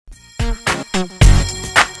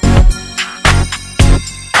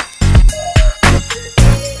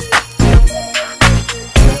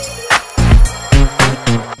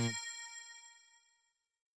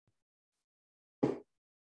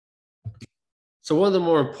So one of the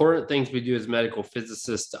more important things we do as medical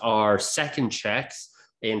physicists are second checks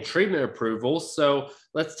and treatment approvals. So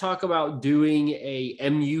let's talk about doing a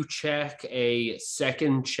MU check, a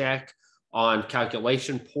second check on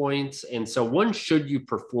calculation points. And so when should you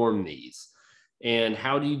perform these? And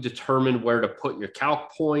how do you determine where to put your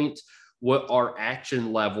calc point? What are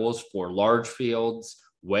action levels for large fields,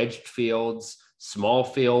 wedged fields, small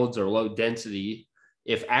fields, or low density?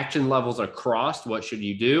 If action levels are crossed, what should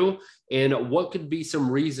you do? And what could be some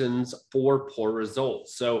reasons for poor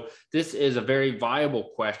results? So this is a very viable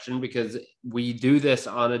question because we do this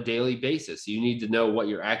on a daily basis. You need to know what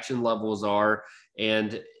your action levels are,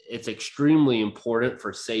 and it's extremely important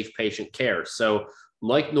for safe patient care. So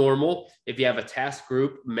like normal, if you have a task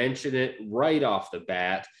group, mention it right off the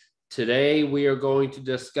bat. Today, we are going to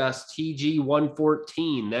discuss TG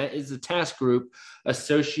 114. That is the task group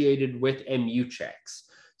associated with MU checks.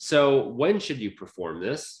 So when should you perform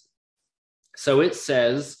this? So it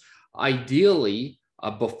says, ideally,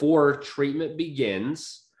 before treatment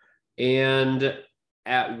begins, and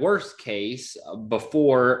at worst case,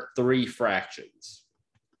 before 3 fractions.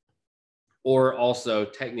 Or also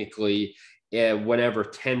technically, whenever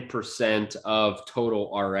 10% of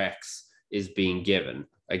total RX is being given.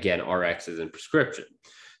 Again, RX is in prescription.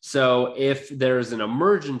 So if there's an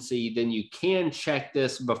emergency, then you can check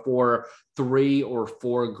this before 3 or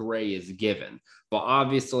 4 gray is given. But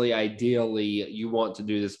obviously, ideally, you want to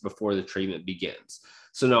do this before the treatment begins.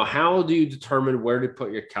 So now how do you determine where to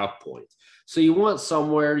put your calc point? So you want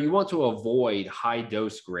to avoid high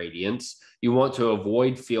dose gradients. You want to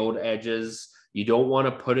avoid field edges. You don't want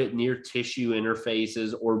to put it near tissue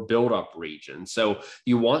interfaces or buildup regions. So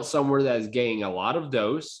you want somewhere that is getting a lot of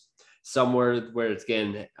dose, somewhere where it's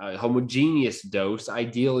getting a homogeneous dose,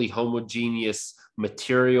 ideally homogeneous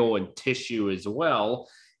material and tissue as well,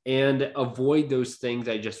 and avoid those things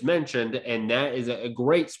I just mentioned. And that is a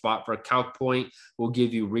great spot for a calc point. Will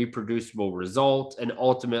give you reproducible results and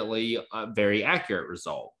ultimately a very accurate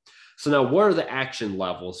result. So now what are the action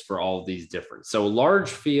levels for all of these different? So large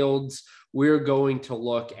fields, we're going to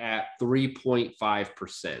look at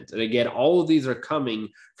 3.5%. And again, all of these are coming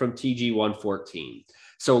from TG 114.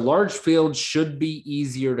 So large fields should be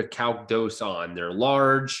easier to calc dose on. They're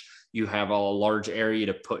large. You have a large area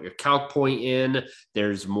to put your calc point in.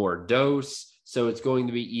 There's more dose. So it's going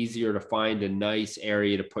to be easier to find a nice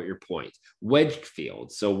area to put your point. Wedged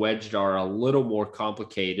fields. So wedged are a little more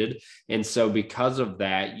complicated. And so because of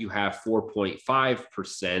that, you have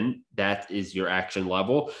 4.5%. That is your action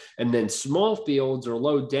level. And then small fields or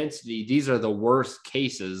low density, these are the worst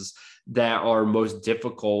cases that are most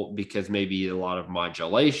difficult because maybe a lot of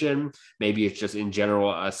modulation, maybe it's just in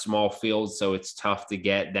general a small field, so it's tough to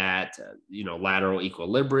get that lateral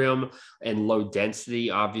equilibrium. And low density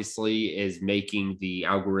obviously is making the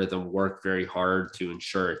algorithm work very hard to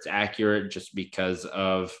ensure it's accurate just because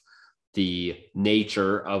of the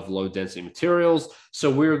nature of low density materials. So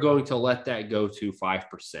we're going to let that go to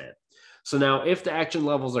 5%. So now if the action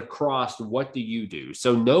levels are crossed, what do you do?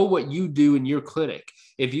 So know what you do in your clinic.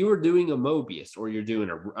 If you are doing a Mobius or you're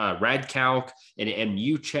doing a rad calc, an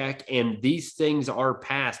MU check, and these things are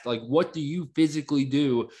passed, like what do you physically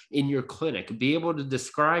do in your clinic? Be able to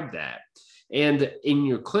describe that. And in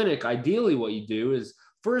your clinic, ideally what you do is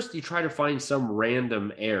first you try to find some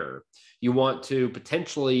random error. You want to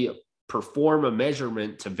potentially perform a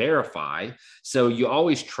measurement to verify. So you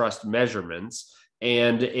always trust measurements.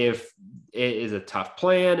 And if it is a tough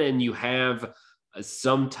plan and you have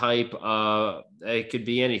some type of, it could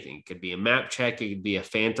be anything. It could be a map check. It could be a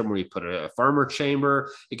phantom where you put a farmer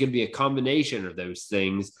chamber. It could be a combination of those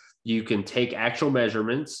things. You can take actual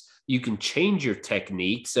measurements. You can change your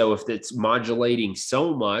technique. So if it's modulating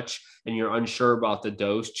so much and you're unsure about the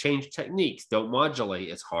dose, change techniques. Don't modulate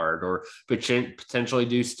as hard, or potentially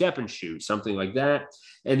do step and shoot, something like that.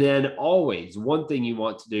 And then always, one thing you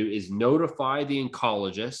want to do is notify the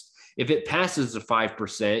oncologist. If it passes the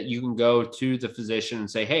 5%, you can go to the physician and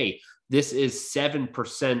say, hey, this is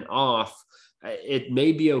 7% off. It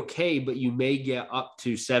may be okay, but you may get up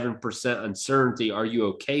to 7% uncertainty. Are you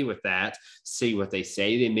okay with that? See what they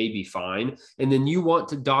say. They may be fine. And then you want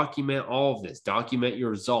to document all of this. Document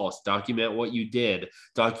your results. Document what you did.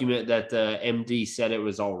 Document that the MD said it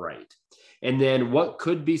was all right. And then what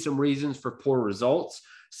could be some reasons for poor results?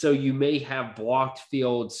 So you may have blocked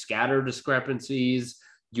field scatter discrepancies.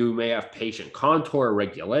 You may have patient contour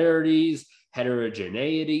irregularities,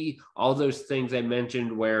 heterogeneity, all those things I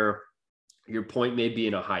mentioned where your point may be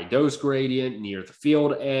in a high dose gradient near the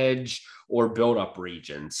field edge or buildup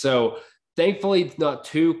region. So Thankfully, it's not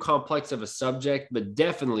too complex of a subject, but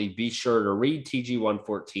definitely be sure to read TG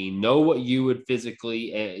 114, know what you would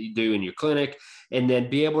physically do in your clinic, and then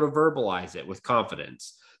be able to verbalize it with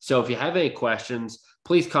confidence. So if you have any questions,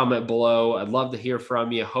 please comment below. I'd love to hear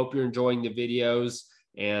from you. Hope you're enjoying the videos,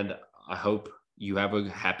 and I hope you have a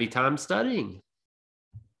happy time studying.